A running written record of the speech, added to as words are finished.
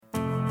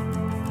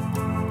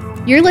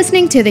You're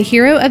listening to The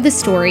Hero of the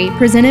Story,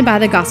 presented by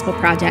the Gospel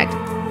Project.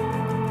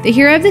 The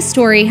Hero of the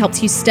Story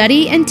helps you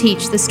study and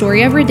teach the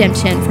story of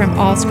redemption from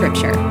all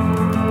Scripture.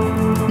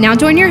 Now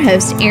join your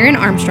hosts, Aaron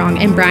Armstrong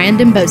and Brian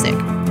Dembozic.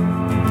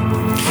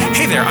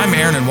 Hey there, I'm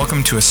Aaron, and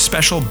welcome to a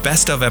special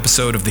best-of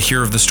episode of The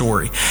Hero of the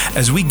Story.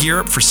 As we gear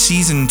up for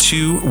Season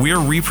 2, we're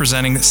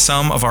representing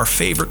some of our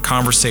favorite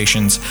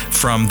conversations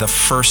from the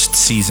first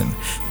season.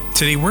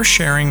 Today, we're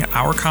sharing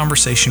our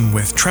conversation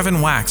with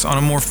Trevin Wax on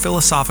a more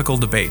philosophical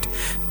debate.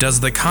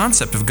 Does the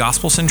concept of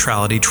gospel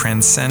centrality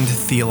transcend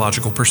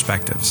theological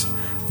perspectives?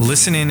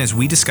 Listen in as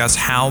we discuss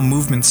how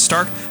movements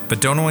start but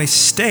don't always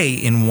stay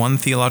in one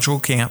theological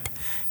camp,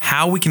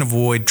 how we can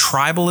avoid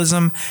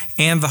tribalism,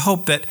 and the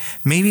hope that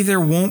maybe there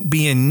won't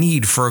be a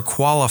need for a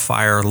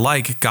qualifier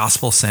like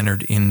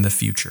gospel-centered in the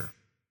future.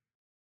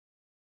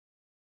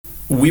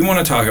 We want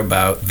to talk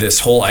about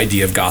this whole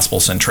idea of gospel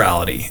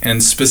centrality,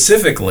 and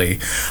specifically,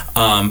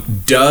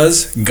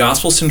 does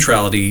gospel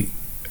centrality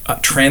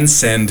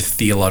transcend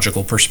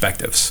theological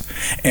perspectives?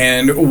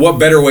 And what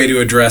better way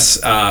to address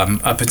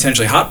a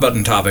potentially hot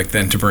button topic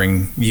than to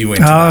bring you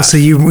into that? So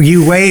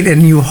you wait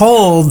and you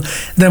hold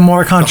the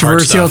more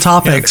controversial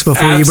topics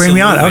before you bring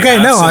me on.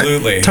 Okay, no,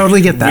 I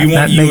totally get that.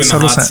 That makes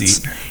total sense.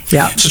 Seat.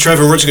 Yeah. So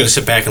Trevor, we're just going to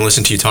sit back and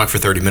listen to you talk for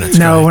 30 minutes.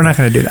 No, we're not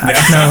going to do that.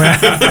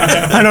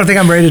 No, I don't think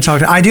I'm ready to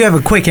talk. I do have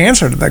a quick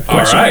answer to that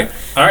question.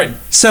 All right.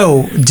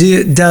 So,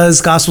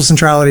 does gospel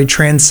centrality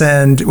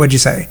transcend, what'd you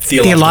say?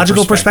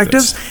 Theological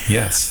perspectives?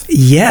 Yes,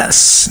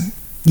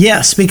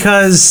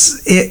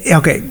 because,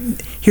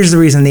 here's the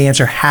reason the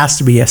answer has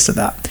to be yes to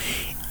that.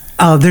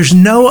 There's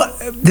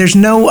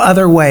no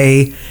other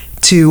way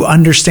to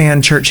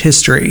understand church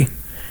history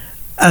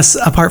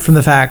apart from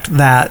the fact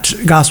that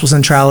gospel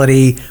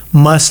centrality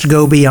must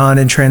go beyond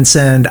and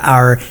transcend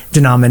our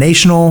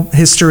denominational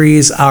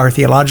histories, our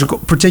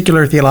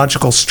particular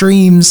theological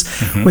streams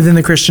within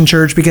the Christian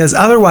church, because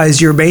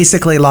otherwise you're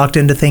basically locked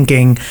into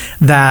thinking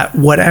that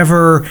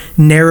whatever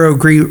narrow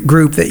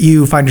group that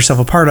you find yourself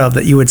a part of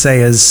that you would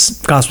say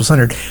is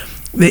gospel-centered,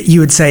 that you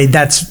would say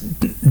that's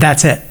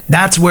it.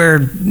 That's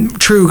where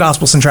true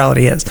gospel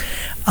centrality is.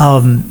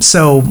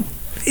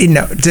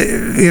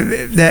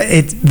 That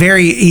it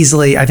very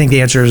easily, I think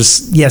the answer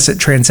is yes, it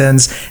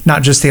transcends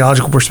not just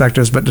theological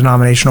perspectives, but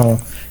denominational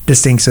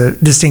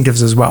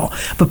distinctives as well.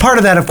 But part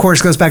of that, of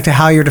course, goes back to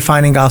how you're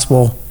defining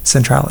gospel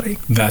centrality.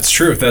 That's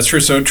true.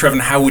 So,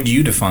 Trevin, how would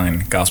you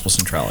define gospel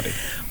centrality?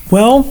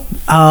 Well,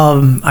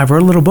 I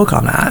wrote a little book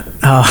on that,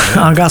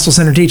 on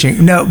gospel-centered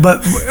teaching. No,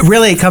 but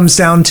really it comes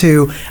down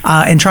to,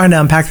 and trying to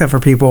unpack that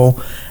for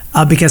people,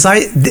 because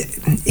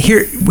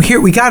here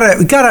we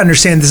gotta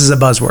understand this is a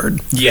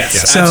buzzword.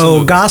 Yes. So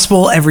absolutely.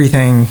 gospel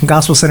everything,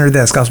 gospel centered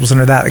this, gospel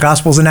centered that. The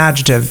gospel is an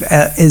adjective,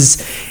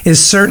 is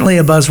certainly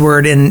a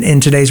buzzword in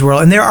today's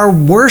world, and there are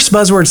worse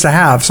buzzwords to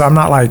have. So I'm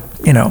not like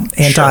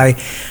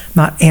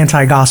not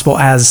anti-gospel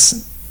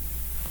as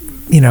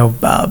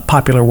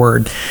popular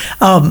word,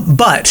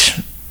 but.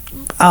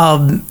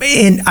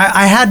 And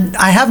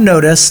I have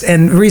noticed,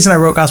 and the reason I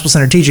wrote gospel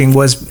centered teaching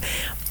was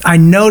I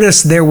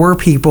noticed there were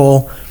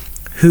people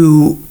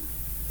who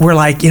were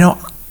like,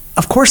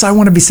 of course I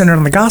want to be centered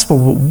on the gospel,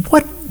 but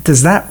what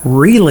does that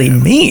really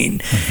mean?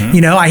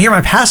 Mm-hmm. I hear my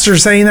pastor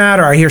saying that,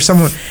 or I hear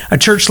a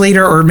church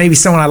leader, or maybe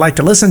someone I like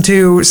to listen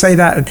to say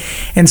that.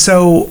 And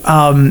so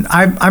I'm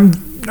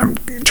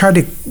trying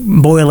to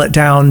boil it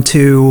down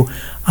to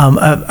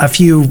a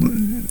few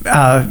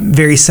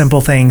very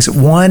simple things.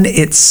 One,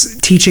 it's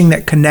teaching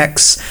that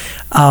connects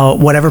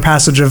whatever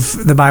passage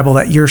of the Bible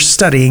that you're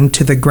studying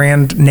to the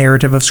grand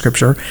narrative of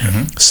Scripture.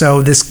 Mm-hmm.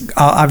 So this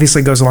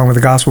obviously goes along with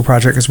the Gospel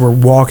Project, because we're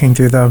walking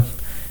through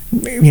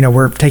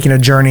we're taking a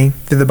journey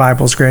through the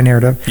Bible's grand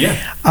narrative.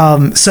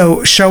 Yeah.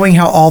 So showing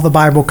how all the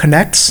Bible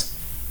connects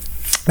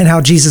and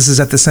how Jesus is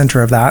at the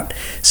center of that.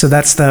 So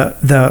that's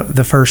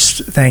the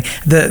first thing.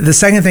 The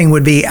second thing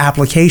would be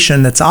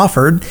application that's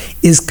offered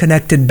is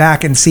connected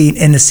back and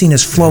is seen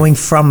as flowing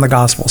from the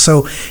gospel.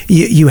 So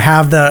you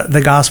have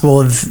the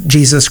gospel of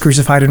Jesus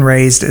crucified and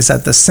raised is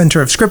at the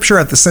center of Scripture,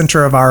 at the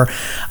center of our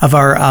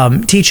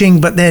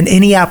teaching, but then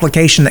any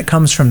application that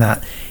comes from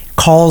that,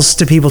 calls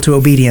to people to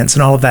obedience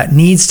and all of that,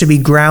 needs to be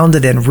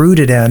grounded and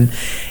rooted in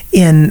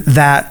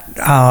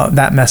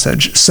that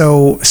message.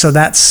 So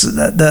that's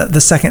the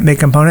second big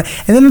component.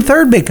 And then the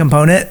third big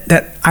component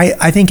that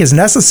I think is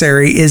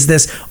necessary is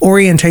this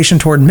orientation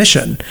toward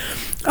mission.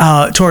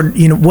 Toward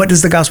what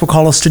does the gospel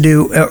call us to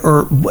do,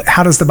 or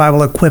how does the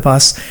Bible equip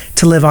us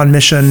to live on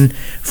mission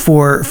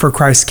for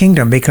Christ's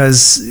kingdom?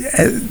 Because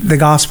the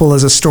gospel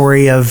is a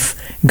story of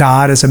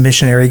God as a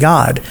missionary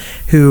God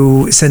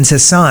who sends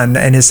his son,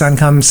 and his son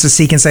comes to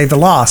seek and save the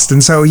lost.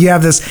 And so you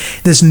have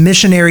this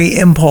missionary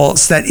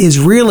impulse that is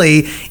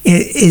really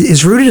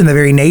is rooted in the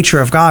very nature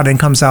of God and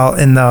comes out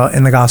in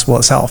the gospel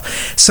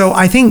itself. So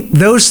I think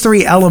those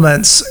three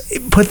elements,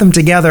 put them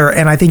together,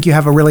 and I think you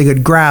have a really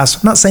good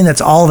grasp. I'm not saying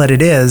that's all that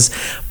it is,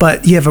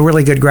 but you have a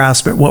really good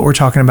grasp at what we're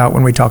talking about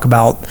when we talk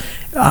about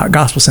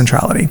gospel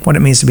centrality, what it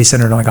means to be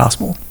centered on the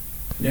gospel.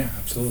 Yeah,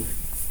 absolutely.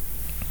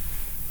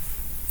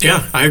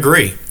 Yeah, I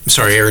agree. I'm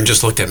sorry, Aaron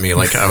just looked at me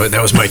like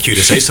that was my cue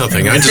to say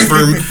something.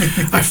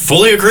 I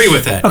fully agree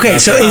with that. Okay,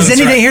 so is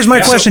anything, right. Here's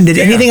my question. Did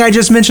anything I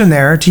just mentioned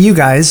there to you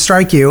guys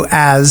strike you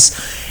as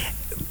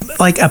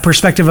like a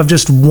perspective of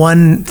just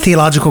one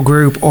theological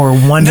group or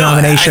one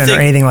denomination or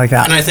anything like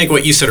that? And I think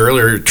what you said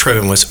earlier,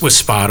 Trevin, was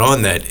spot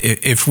on, that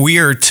if we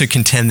are to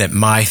contend that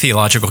my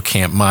theological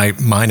camp, my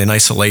mind in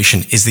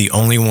isolation, is the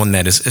only one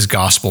that is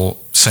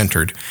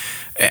gospel-centered,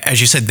 as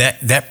you said,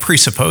 that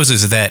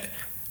presupposes that,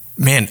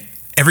 man,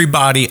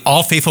 everybody,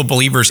 all faithful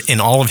believers in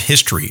all of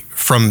history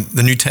from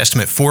the New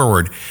Testament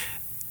forward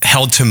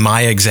held to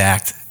my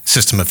exact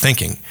system of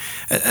thinking.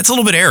 That's a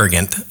little bit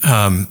arrogant.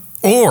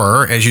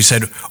 Or, as you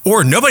said,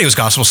 or nobody was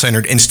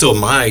gospel-centered and still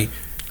my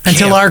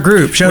until camp our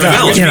group showed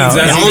up. Which means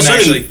that's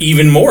actually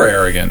even more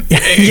arrogant.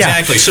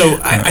 Exactly. So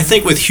I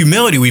think with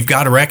humility, we've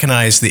got to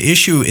recognize the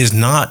issue is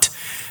not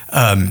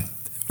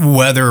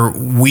whether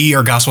we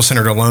are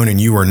gospel-centered alone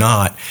and you are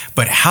not,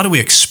 but how do we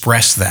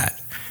express that?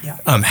 Yeah.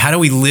 How do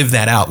we live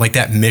that out? Like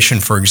that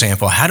mission, for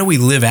example, how do we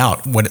live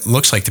out what it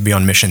looks like to be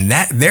on mission?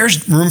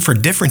 There's room for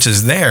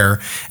differences there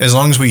as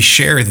long as we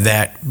share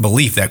that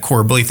belief, that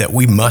core belief that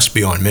we must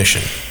be on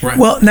mission. Right.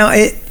 Well, now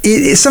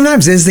it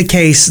sometimes is the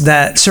case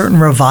that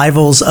certain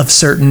revivals of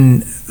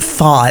certain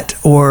thought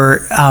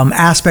or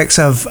aspects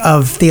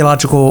of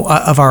theological,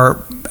 of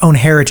our own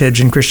heritage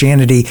in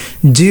Christianity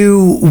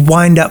do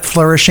wind up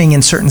flourishing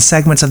in certain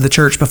segments of the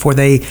church before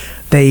they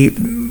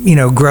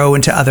grow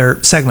into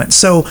other segments.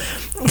 So,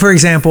 for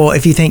example,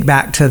 if you think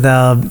back to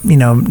the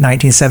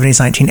 1970s,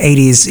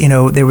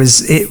 1980s,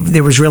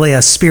 there was really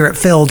a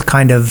spirit-filled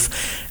kind of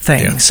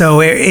thing. Yeah.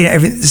 So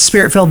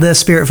spirit-filled this,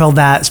 spirit-filled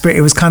that.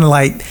 It was kind of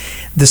like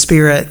the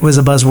spirit was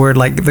a buzzword,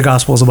 like the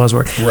gospel is a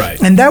buzzword.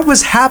 Right. And that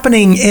was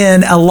happening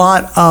in a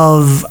lot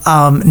of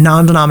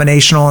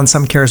non-denominational and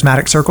some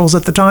charismatic circles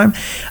at the time.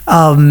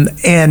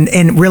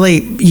 And really,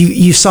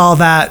 you saw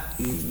that.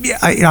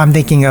 I'm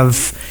thinking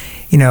of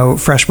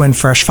fresh wind,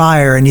 fresh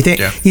fire, and you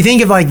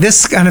think of like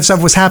this kind of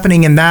stuff was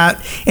happening in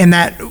that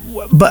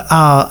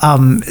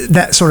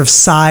sort of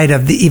side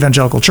of the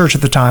evangelical church at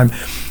the time,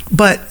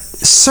 but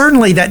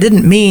certainly that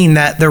didn't mean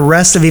that the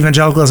rest of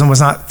evangelicalism was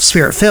not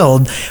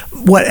spirit-filled.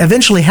 What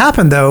eventually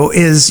happened, though,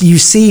 is you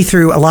see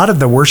through a lot of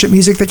the worship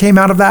music that came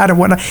out of that and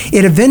whatnot,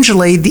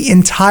 the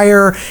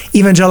entire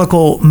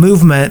evangelical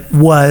movement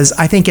was,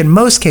 I think in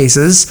most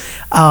cases,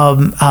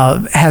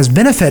 has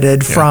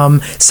benefited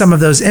from some of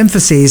those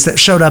emphases that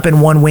showed up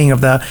in one wing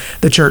of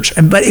the church.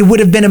 But it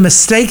would have been a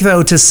mistake,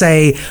 though, to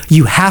say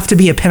you have to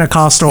be a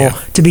Pentecostal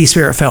to be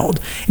spirit-filled.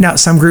 Now,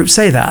 some groups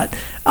say that.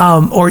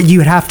 Or you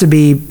would have to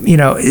be,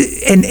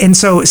 and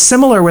so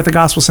similar with the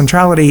gospel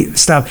centrality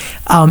stuff,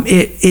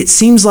 it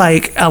seems like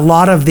a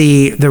lot of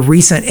the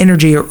recent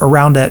energy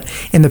around it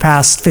in the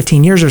past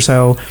 15 years or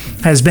so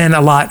has been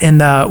a lot in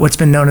the what's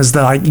been known as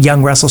the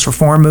young restless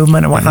reform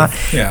movement and whatnot.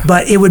 Mm-hmm. Yeah.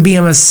 But it would be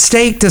a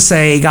mistake to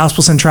say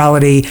gospel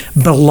centrality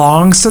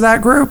belongs to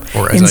that group.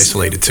 Or is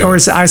isolated to. Or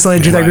is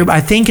isolated to that group.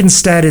 I think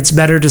instead it's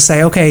better to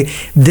say, okay,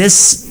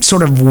 this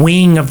sort of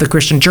wing of the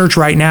Christian church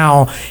right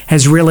now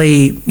has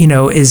really,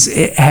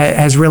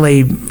 has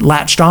really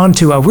latched on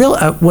to a real,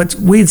 what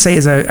we'd say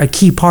is a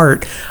key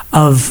part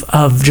of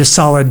just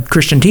solid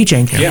Christian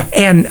teaching. Yeah.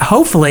 And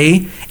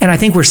hopefully, and I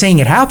think we're seeing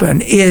it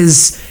happen,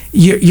 is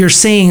you're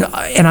seeing,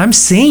 and I'm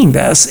seeing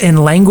this in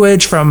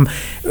language from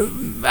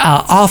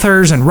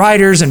authors and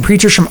writers and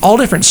preachers from all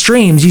different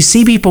streams. You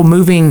see people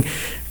moving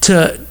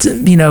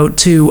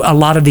to a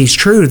lot of these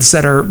truths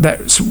that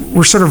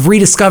were sort of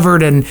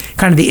rediscovered, and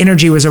kind of the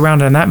energy was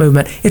around in that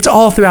movement. It's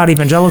all throughout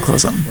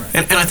evangelicalism.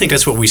 And I think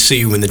that's what we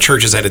see when the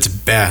church is at its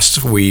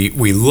best. We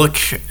look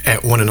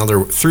at one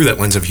another through that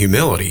lens of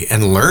humility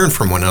and learn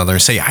from one another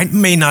and say, I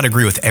may not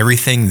agree with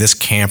everything this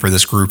camp or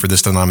this group or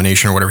this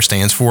denomination or whatever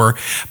stands for,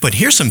 but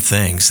here's some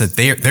things that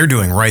they're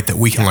doing right that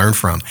we can learn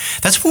from.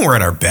 That's when we're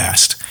at our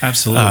best.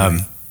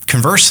 Absolutely.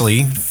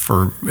 Conversely,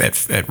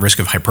 at risk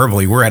of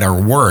hyperbole, we're at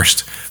our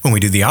worst when we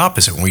do the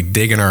opposite, when we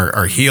dig in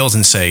our heels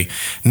and say,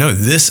 no,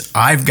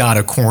 I've got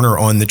a corner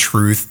on the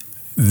truth,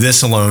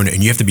 this alone,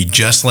 and you have to be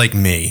just like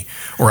me,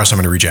 or else I'm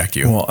going to reject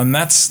you. Well, and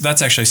that's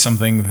actually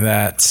something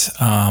that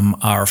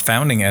our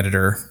founding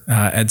editor,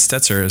 Ed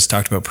Stetzer, has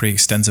talked about pretty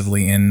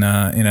extensively in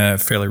a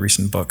fairly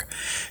recent book,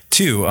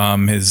 too,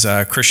 his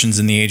Christians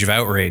in the Age of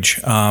Outrage.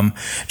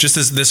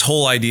 Just this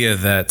whole idea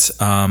that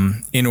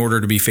in order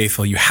to be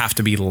faithful, you have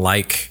to be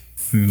like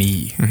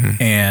me.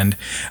 Mm-hmm. And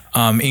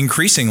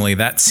increasingly,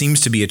 that seems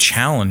to be a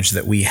challenge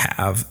that we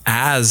have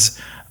as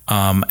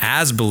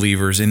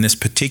believers in this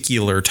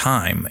particular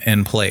time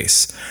and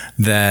place,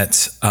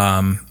 that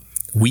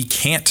we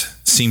can't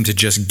seem to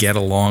just get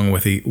along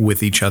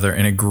with each other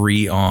and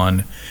agree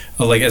on,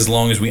 like, as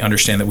long as we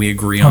understand that we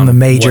agree on the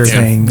major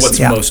things, what's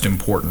most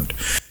important.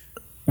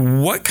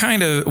 What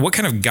kind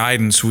of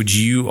guidance would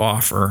you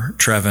offer,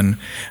 Trevin,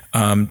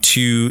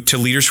 to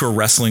leaders who are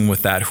wrestling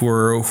with that, who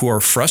are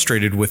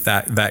frustrated with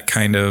that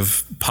kind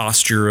of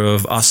posture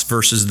of us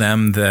versus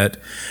them that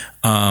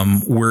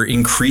we've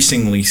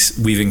increasingly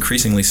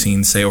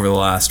seen, say, over the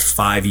last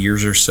 5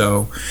 years or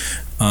so,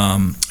 Are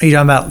you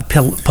talking about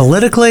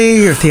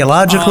politically or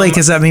theologically?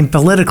 Because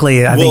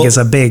politically, I think is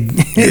a big,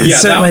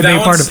 certainly a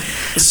big part of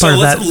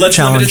that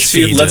challenge.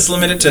 Let's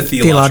limit it to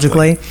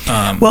theologically.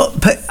 Well,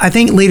 I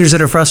think leaders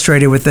that are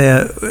frustrated with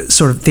the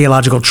sort of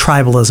theological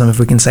tribalism, if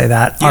we can say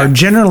that, are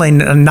generally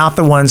not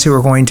the ones who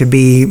are going to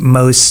be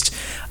most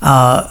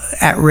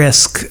at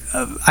risk.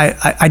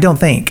 I don't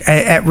think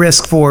at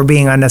risk for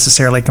being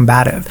unnecessarily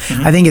combative.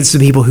 I think it's the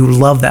people who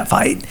love that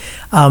fight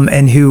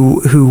and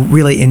who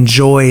really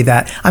enjoy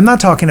that. I'm not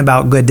talking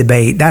about good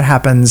debate. That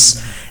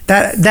happens.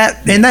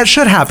 That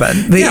should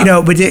happen.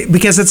 But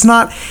because it's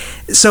not.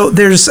 So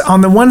there's, on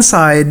the one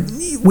side,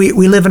 we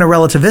live in a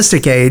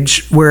relativistic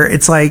age where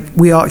it's like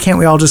we all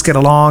just get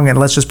along and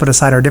let's just put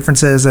aside our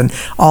differences and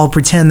all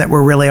pretend that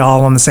we're really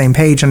all on the same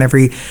page on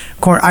every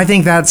corner. I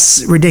think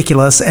that's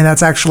ridiculous, and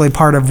that's actually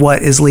part of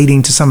what is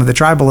leading to some of the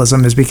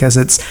tribalism, is because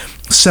it's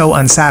so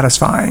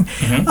unsatisfying.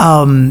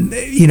 I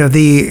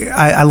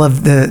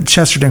love the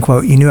Chesterton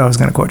quote. You knew I was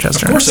going to quote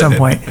Chesterton at some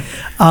point.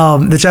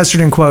 The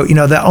Chesterton quote,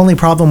 the only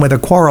problem with a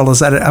quarrel is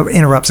that it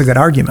interrupts a good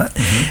argument.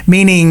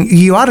 Meaning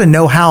you ought to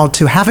know how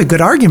to have a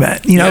good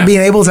argument,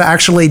 being able to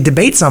actually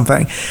debate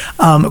something.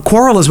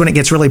 Quarrel is when it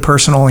gets really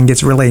personal and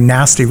gets really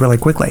nasty really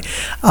quickly.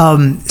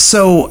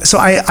 So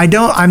I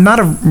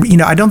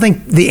don't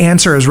think the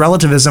answer is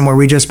relativism, where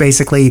we just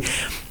basically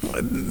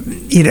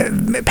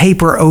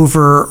paper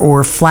over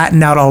or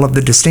flatten out all of the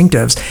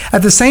distinctives.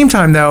 At the same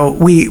time, though,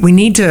 we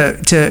need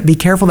to be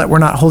careful that we're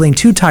not holding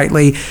too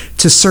tightly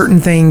to certain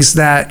things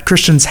that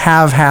Christians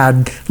have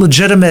had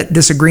legitimate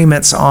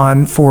disagreements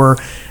on for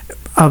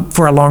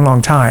a long,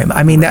 long time.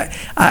 I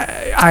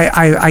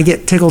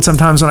get tickled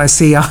sometimes when I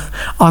see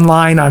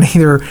online on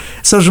either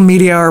social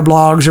media or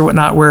blogs or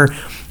whatnot, where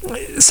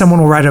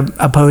someone will write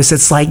a post.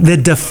 It's like the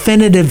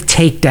definitive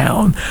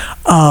takedown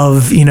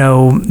of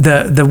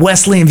the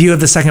Wesleyan view of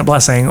the second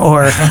blessing,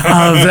 or of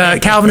the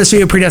Calvinist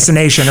view of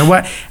predestination, or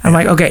what. I'm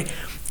like, okay,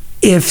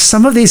 if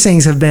some of these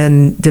things have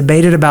been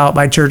debated about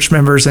by church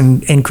members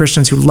and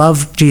Christians who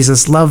love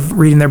Jesus, love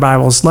reading their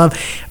Bibles, love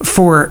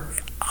for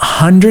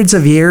hundreds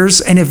of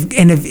years, and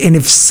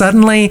if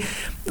suddenly,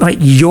 like,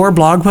 your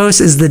blog post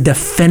is the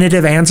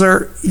definitive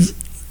answer,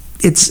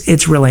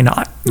 it's really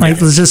not.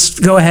 Let's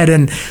just go ahead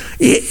and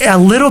a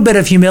little bit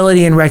of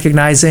humility in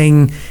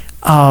recognizing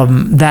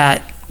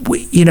that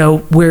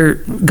where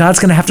God's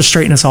going to have to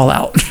straighten us all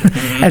out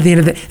at the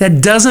end of the.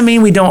 That doesn't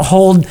mean we don't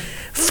hold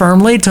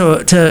firmly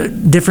to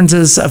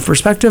differences of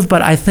perspective,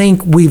 but I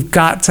think we've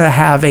got to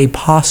have a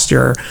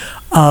posture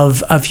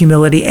of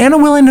humility and a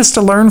willingness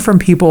to learn from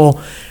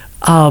people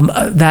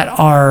that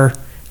are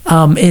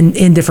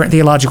in different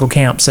theological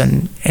camps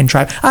and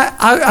tribes.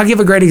 I'll give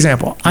a great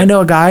example. I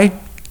know a guy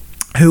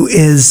who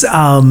is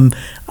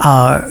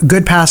a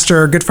good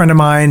pastor, good friend of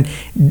mine,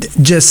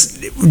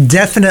 just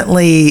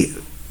definitely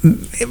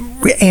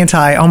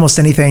anti almost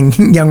anything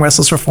Young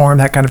Restless Reform,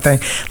 that kind of thing.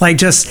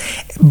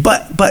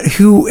 But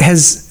who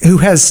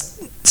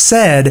has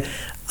said,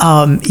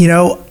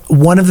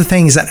 one of the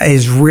things that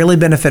has really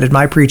benefited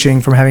my preaching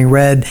from having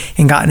read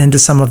and gotten into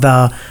some of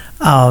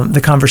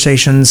the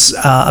conversations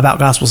about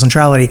gospel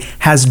centrality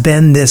has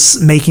been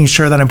this making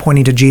sure that I'm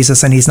pointing to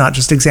Jesus, and he's not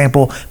just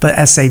example, but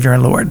as Savior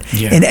and Lord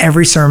in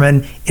every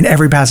sermon, in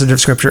every passage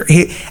of Scripture.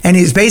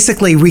 He's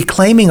basically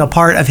reclaiming a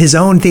part of his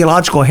own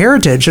theological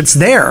heritage. It's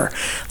there.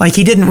 Like,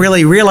 he didn't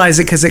really realize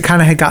it because it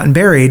kind of had gotten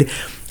buried.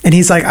 And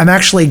he's like, I'm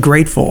actually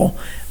grateful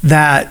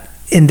that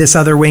in this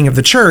other wing of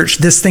the church,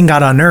 this thing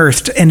got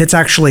unearthed, and it's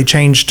actually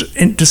changed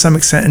to some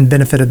extent and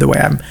benefited the way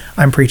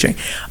I'm preaching.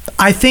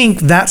 I think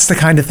that's the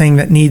kind of thing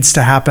that needs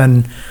to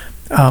happen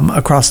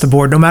across the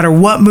board, no matter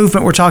what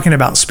movement we're talking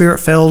about,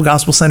 spirit-filled,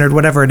 gospel-centered,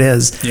 whatever it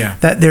is.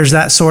 That there's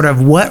that sort of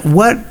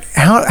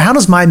how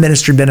does my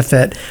ministry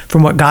benefit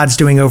from what God's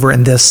doing over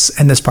in this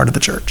part of the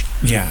church?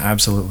 Yeah,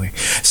 absolutely.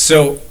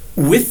 So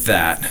with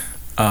that,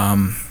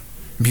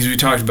 because we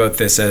talked about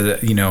this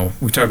as, we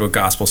talked about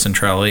gospel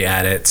centrality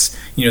at its,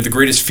 the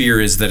greatest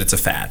fear is that it's a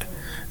fad.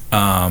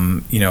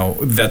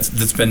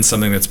 That's been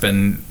something that's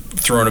been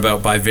thrown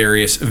about by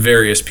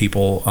various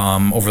people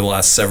over the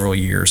last several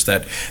years,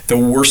 that the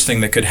worst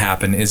thing that could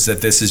happen is that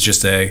this is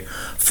just a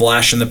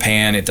flash in the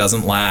pan, it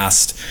doesn't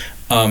last,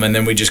 and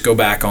then we just go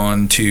back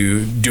on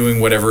to doing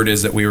whatever it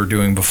is that we were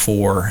doing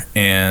before,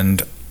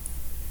 and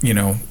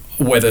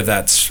whether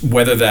that's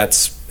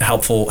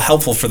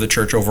helpful for the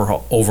church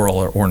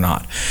overall or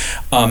not.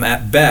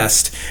 At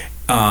best,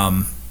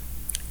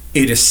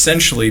 it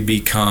essentially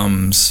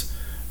becomes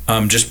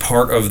just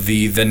part of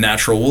the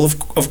natural. Well,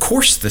 of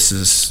course, this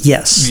is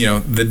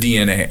the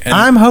DNA. And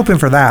I'm hoping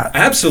for that.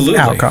 Absolutely,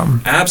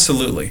 outcome.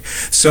 Absolutely.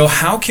 So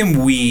how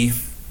can we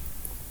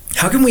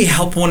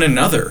help one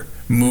another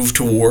move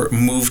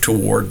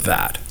toward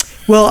that?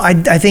 Well, I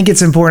think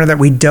it's important that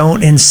we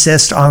don't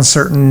insist on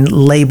certain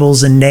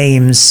labels and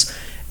names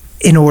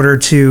in order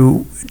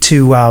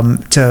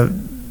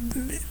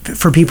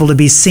for people to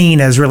be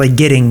seen as really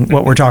getting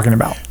what we're talking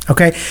about.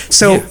 Okay,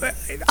 so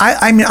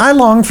I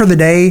long for the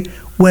day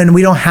when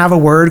we don't have a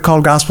word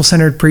called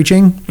gospel-centered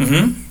preaching.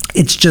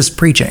 It's just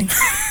preaching.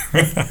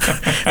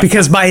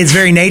 Because by its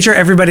very nature,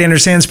 everybody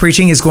understands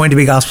preaching is going to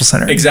be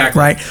gospel-centered. Exactly.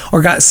 Right?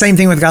 Or same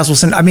thing with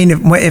gospel-centered. I mean,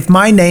 if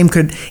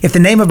the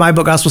name of my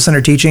book,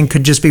 Gospel-Centered Teaching,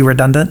 could just be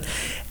redundant,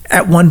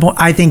 at one point,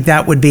 I think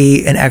that would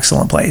be an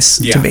excellent place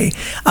to be.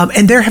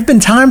 And there have been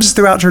times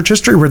throughout church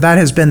history where that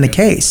has been the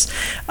case.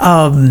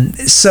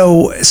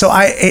 So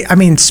I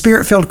mean,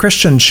 Spirit-filled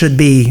Christians should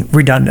be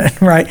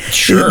redundant, right?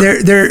 Sure.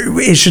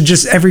 It should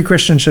just, every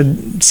Christian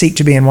should seek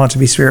to be and want to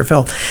be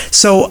Spirit-filled.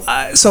 So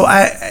I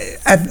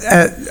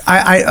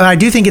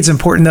do think it's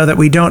important, though, that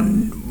we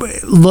don't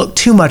look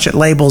too much at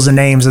labels and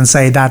names and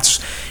say that's,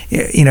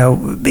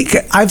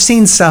 because I've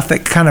seen stuff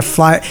that kind of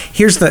fly.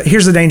 Here's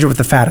the danger with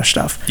the faddish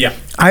stuff. Yeah.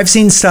 I've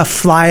seen stuff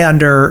fly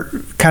under,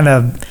 kind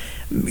of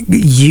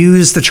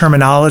use the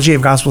terminology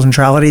of gospel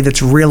centrality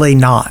that's really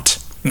not.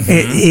 Mm-hmm.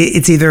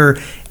 It's either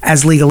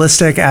as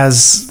legalistic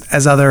as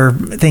other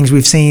things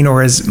we've seen,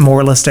 or as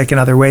moralistic in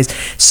other ways.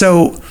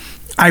 So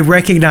I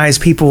recognize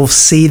people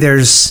see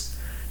there's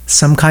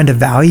some kind of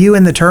value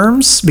in the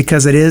terms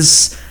because it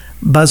is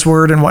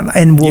buzzword and whatnot,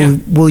 and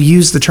we'll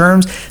use the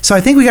terms. So I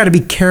think we got to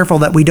be careful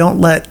that we don't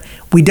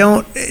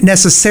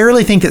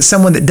necessarily think that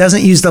someone that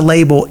doesn't use the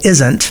label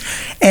isn't,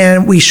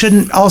 and we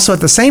shouldn't also at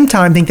the same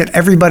time think that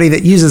everybody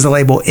that uses the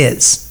label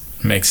is.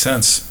 Makes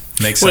sense.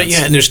 Well,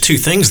 yeah, and there's two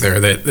things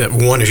there. That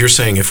one is, you're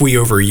saying if we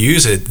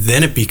overuse it,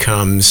 then it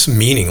becomes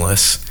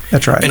meaningless.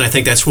 That's right. And I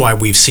think that's why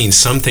we've seen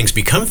some things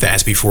become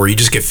fads before. You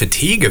just get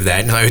fatigue of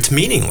that. No, it's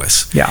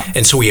meaningless. Yeah.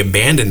 And so we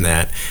abandon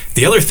that.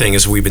 The other thing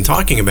is, we've been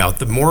talking about,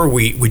 the more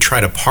we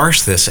try to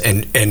parse this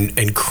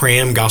and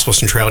cram gospel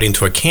centrality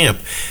into a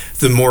camp,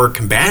 the more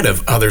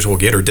combative others will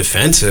get, or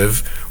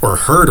defensive, or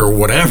hurt, or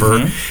whatever.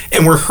 Mm-hmm.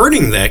 And we're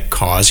hurting that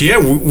cause. Yeah,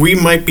 we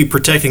might be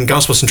protecting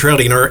gospel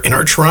centrality in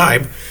our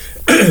tribe,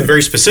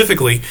 very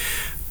specifically,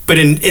 but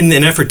in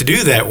an effort to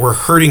do that, we're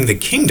hurting the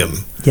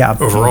kingdom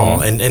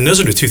overall. Mm-hmm. And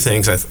those are the two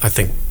things I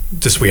think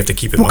just we have to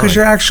keep in mind. Because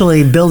you're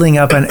actually building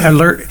up an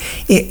alert.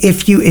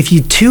 If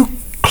you too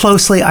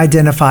closely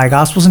identify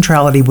gospel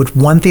centrality with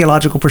one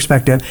theological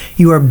perspective,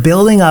 you are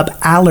building up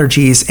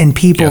allergies in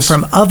people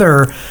from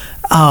other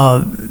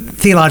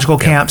theological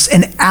camps,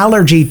 an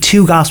allergy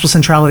to gospel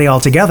centrality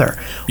altogether,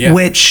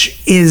 which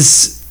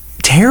is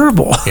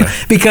terrible,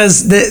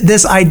 because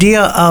this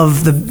idea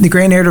of the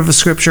grand narrative of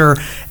Scripture,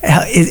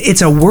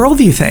 it's a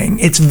worldview thing.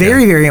 It's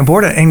very, very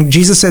important. And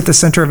Jesus at the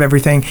center of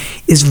everything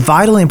is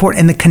vitally important.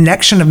 And the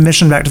connection of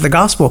mission back to the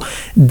gospel,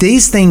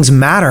 these things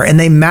matter, and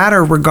they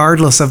matter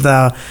regardless of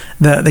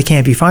the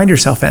camp you find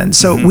yourself in.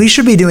 So we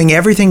should be doing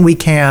everything we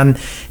can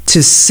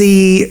to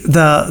see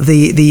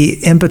the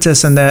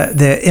impetus and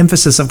the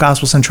emphasis of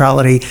gospel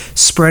centrality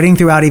spreading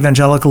throughout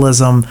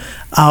evangelicalism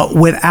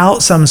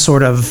without some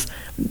sort of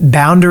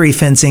boundary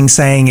fencing,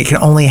 saying it can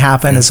only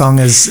happen as long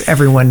as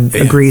everyone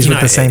agrees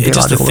with the same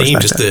theological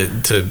perspective. Just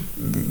to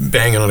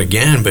bang on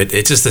again, but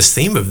it's just this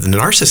theme of the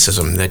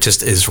narcissism that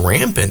just is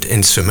rampant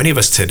in so many of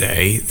us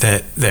today,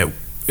 that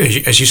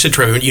as you said,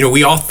 Trevor,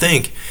 we all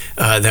think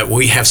that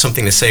we have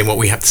something to say, and what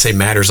we have to say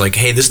matters. Like,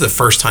 hey, this is the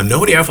first time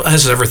nobody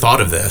has ever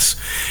thought of this,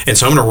 and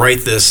so I'm going to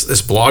write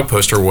this blog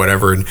post or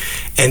whatever, and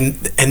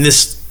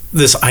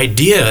this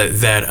idea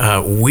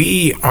that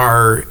we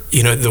are,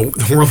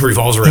 the world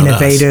revolves around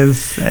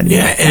innovative, and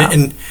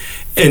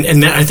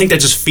I think that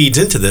just feeds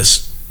into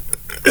this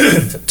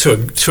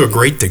to a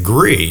great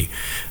degree.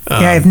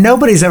 If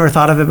nobody's ever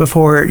thought of it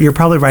before, you're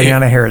probably writing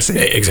on a heresy.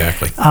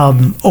 Exactly.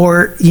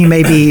 Or you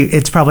may be,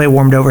 it's probably a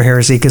warmed over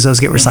heresy, because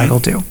those get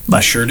recycled too. But I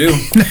sure do.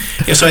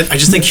 So I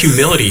just think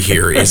humility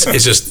here is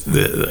just,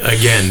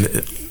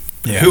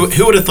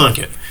 who would have thunk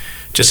it?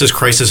 Just as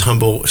Christ is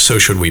humble, so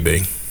should we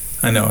be.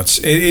 I know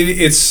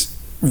it's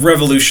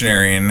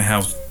revolutionary in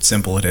how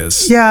simple it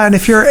is. Yeah, and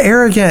if you're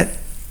arrogant,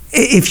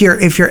 if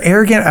you're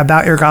arrogant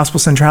about your gospel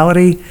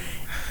centrality,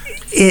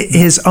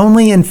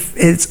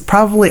 it's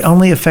probably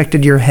only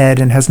affected your head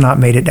and has not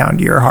made it down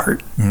to your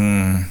heart.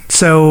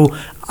 So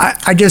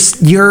I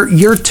just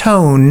your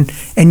tone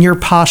and your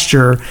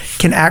posture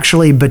can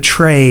actually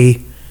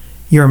betray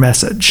your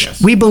message.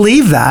 Yes. We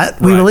believe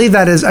that. We believe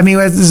that is,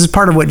 this is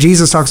part of what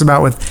Jesus talks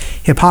about with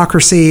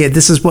hypocrisy.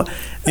 This is what,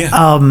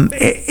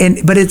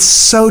 but it's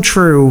so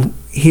true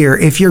here.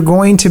 If you're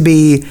going to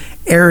be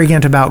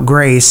arrogant about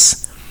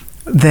grace,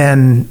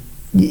 then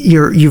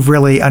you've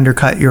really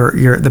undercut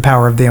the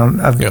power of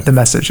the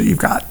message that you've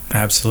got.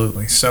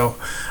 Absolutely. So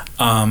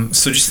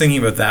just thinking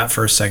about that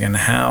for a second,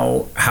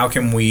 how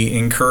can we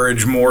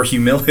encourage more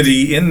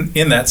humility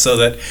in that, so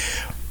that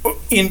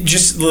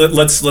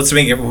let's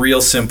make it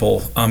real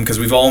simple, because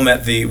we've all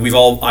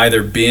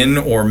either been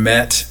or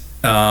met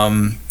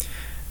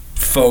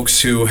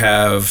folks who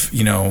have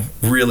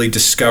really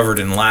discovered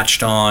and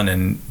latched on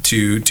and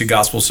to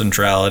gospel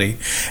centrality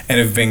and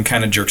have been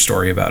kind of jerk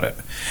story about it.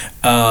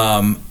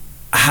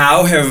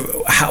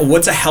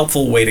 What's a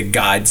helpful way to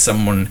guide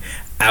someone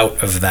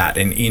out of that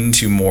and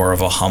into more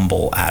of a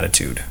humble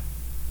attitude?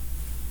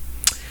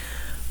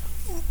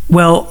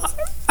 Well,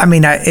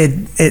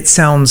 it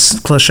sounds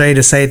cliche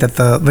to say that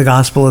the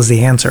gospel is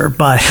the answer,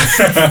 but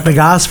the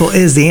gospel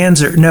is the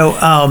answer. No,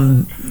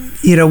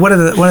 one of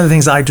the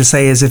things I like to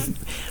say is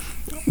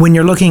when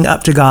you're looking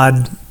up to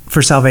God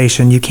for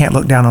salvation, you can't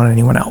look down on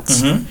anyone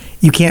else. Mm-hmm.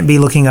 You can't be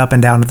looking up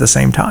and down at the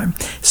same time.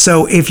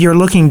 So if you're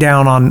looking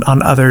down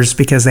on others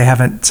because they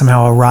haven't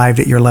somehow arrived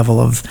at your level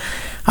of,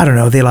 I don't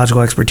know,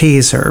 theological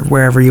expertise or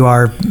wherever you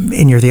are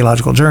in your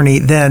theological journey,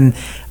 then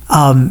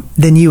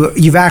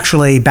you've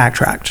actually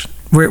backtracked,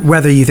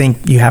 whether you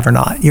think you have or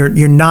not.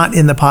 You're not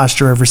in the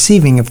posture of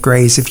receiving of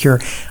grace if you're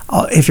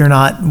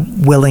not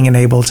willing and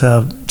able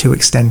to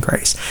extend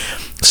grace.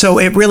 So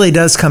it really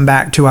does come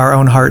back to our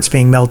own hearts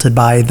being melted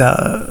by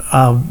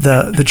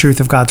the truth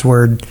of God's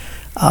word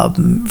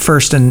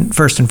first and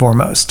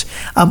foremost.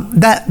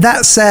 That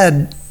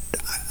said,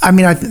 I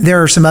mean,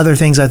 there are some other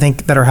things I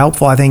think that are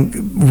helpful. I think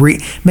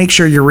make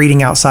sure you're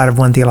reading outside of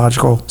one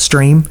theological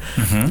stream.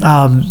 Mm-hmm.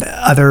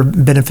 Other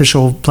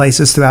beneficial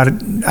places throughout it.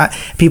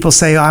 People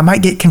say, I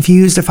might get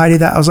confused if I do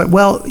that. I was like,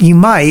 well, you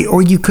might,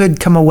 or you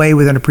could come away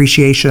with an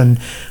appreciation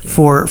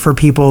for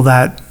people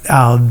that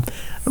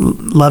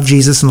love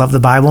Jesus and love the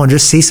Bible and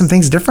just see some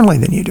things differently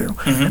than you do.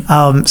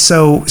 Mm-hmm.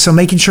 So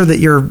making sure that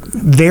you're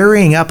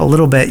varying up a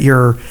little bit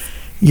your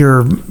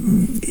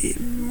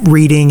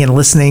reading and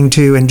listening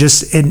to, and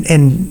just and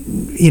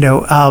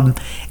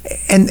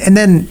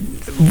then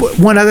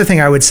one other thing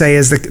I would say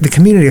is the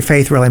community of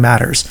faith really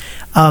matters.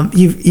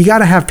 You got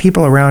to have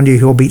people around you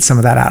who will beat some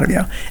of that out of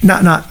you.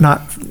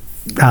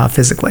 Not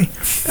physically.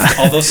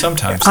 Although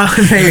sometimes.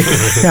 Maybe,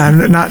 yeah,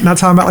 I'm not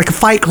talking about like a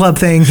fight club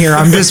thing here.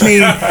 I'm just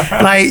mean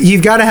like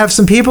you've got to have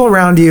some people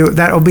around you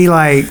that will be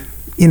like,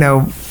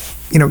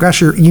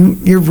 gosh,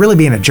 you're really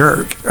being a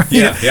jerk.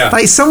 Yeah, yeah.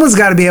 Like someone's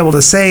got to be able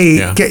to say,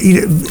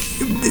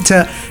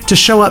 to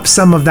show up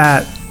some of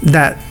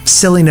that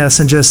silliness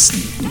and just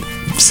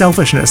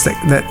selfishness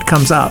that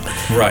comes up.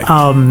 Right.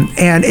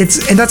 And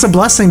that's a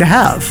blessing to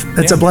have.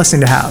 That's a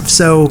blessing to have.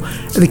 So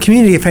the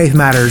community of faith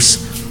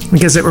matters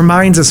because it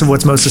reminds us of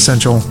what's most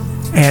essential.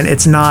 And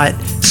it's not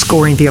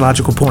scoring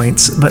theological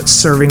points, but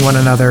serving one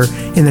another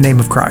in the name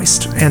of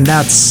Christ. And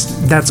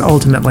that's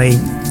ultimately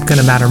going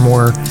to matter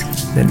more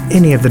than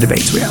any of the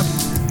debates we have.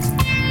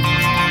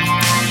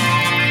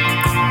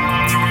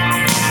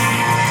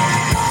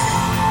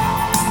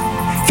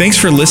 Thanks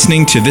for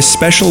listening to this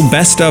special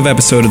Best Of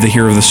episode of The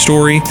Hero of the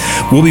Story.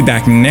 We'll be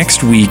back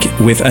next week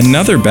with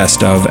another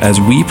Best Of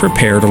as we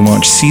prepare to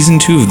launch Season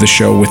 2 of the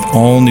show with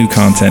all new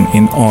content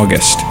in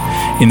August.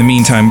 In the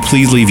meantime,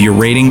 please leave your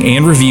rating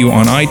and review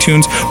on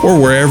iTunes or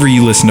wherever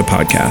you listen to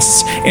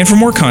podcasts. And for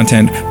more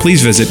content,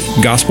 please visit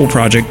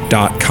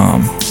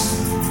gospelproject.com.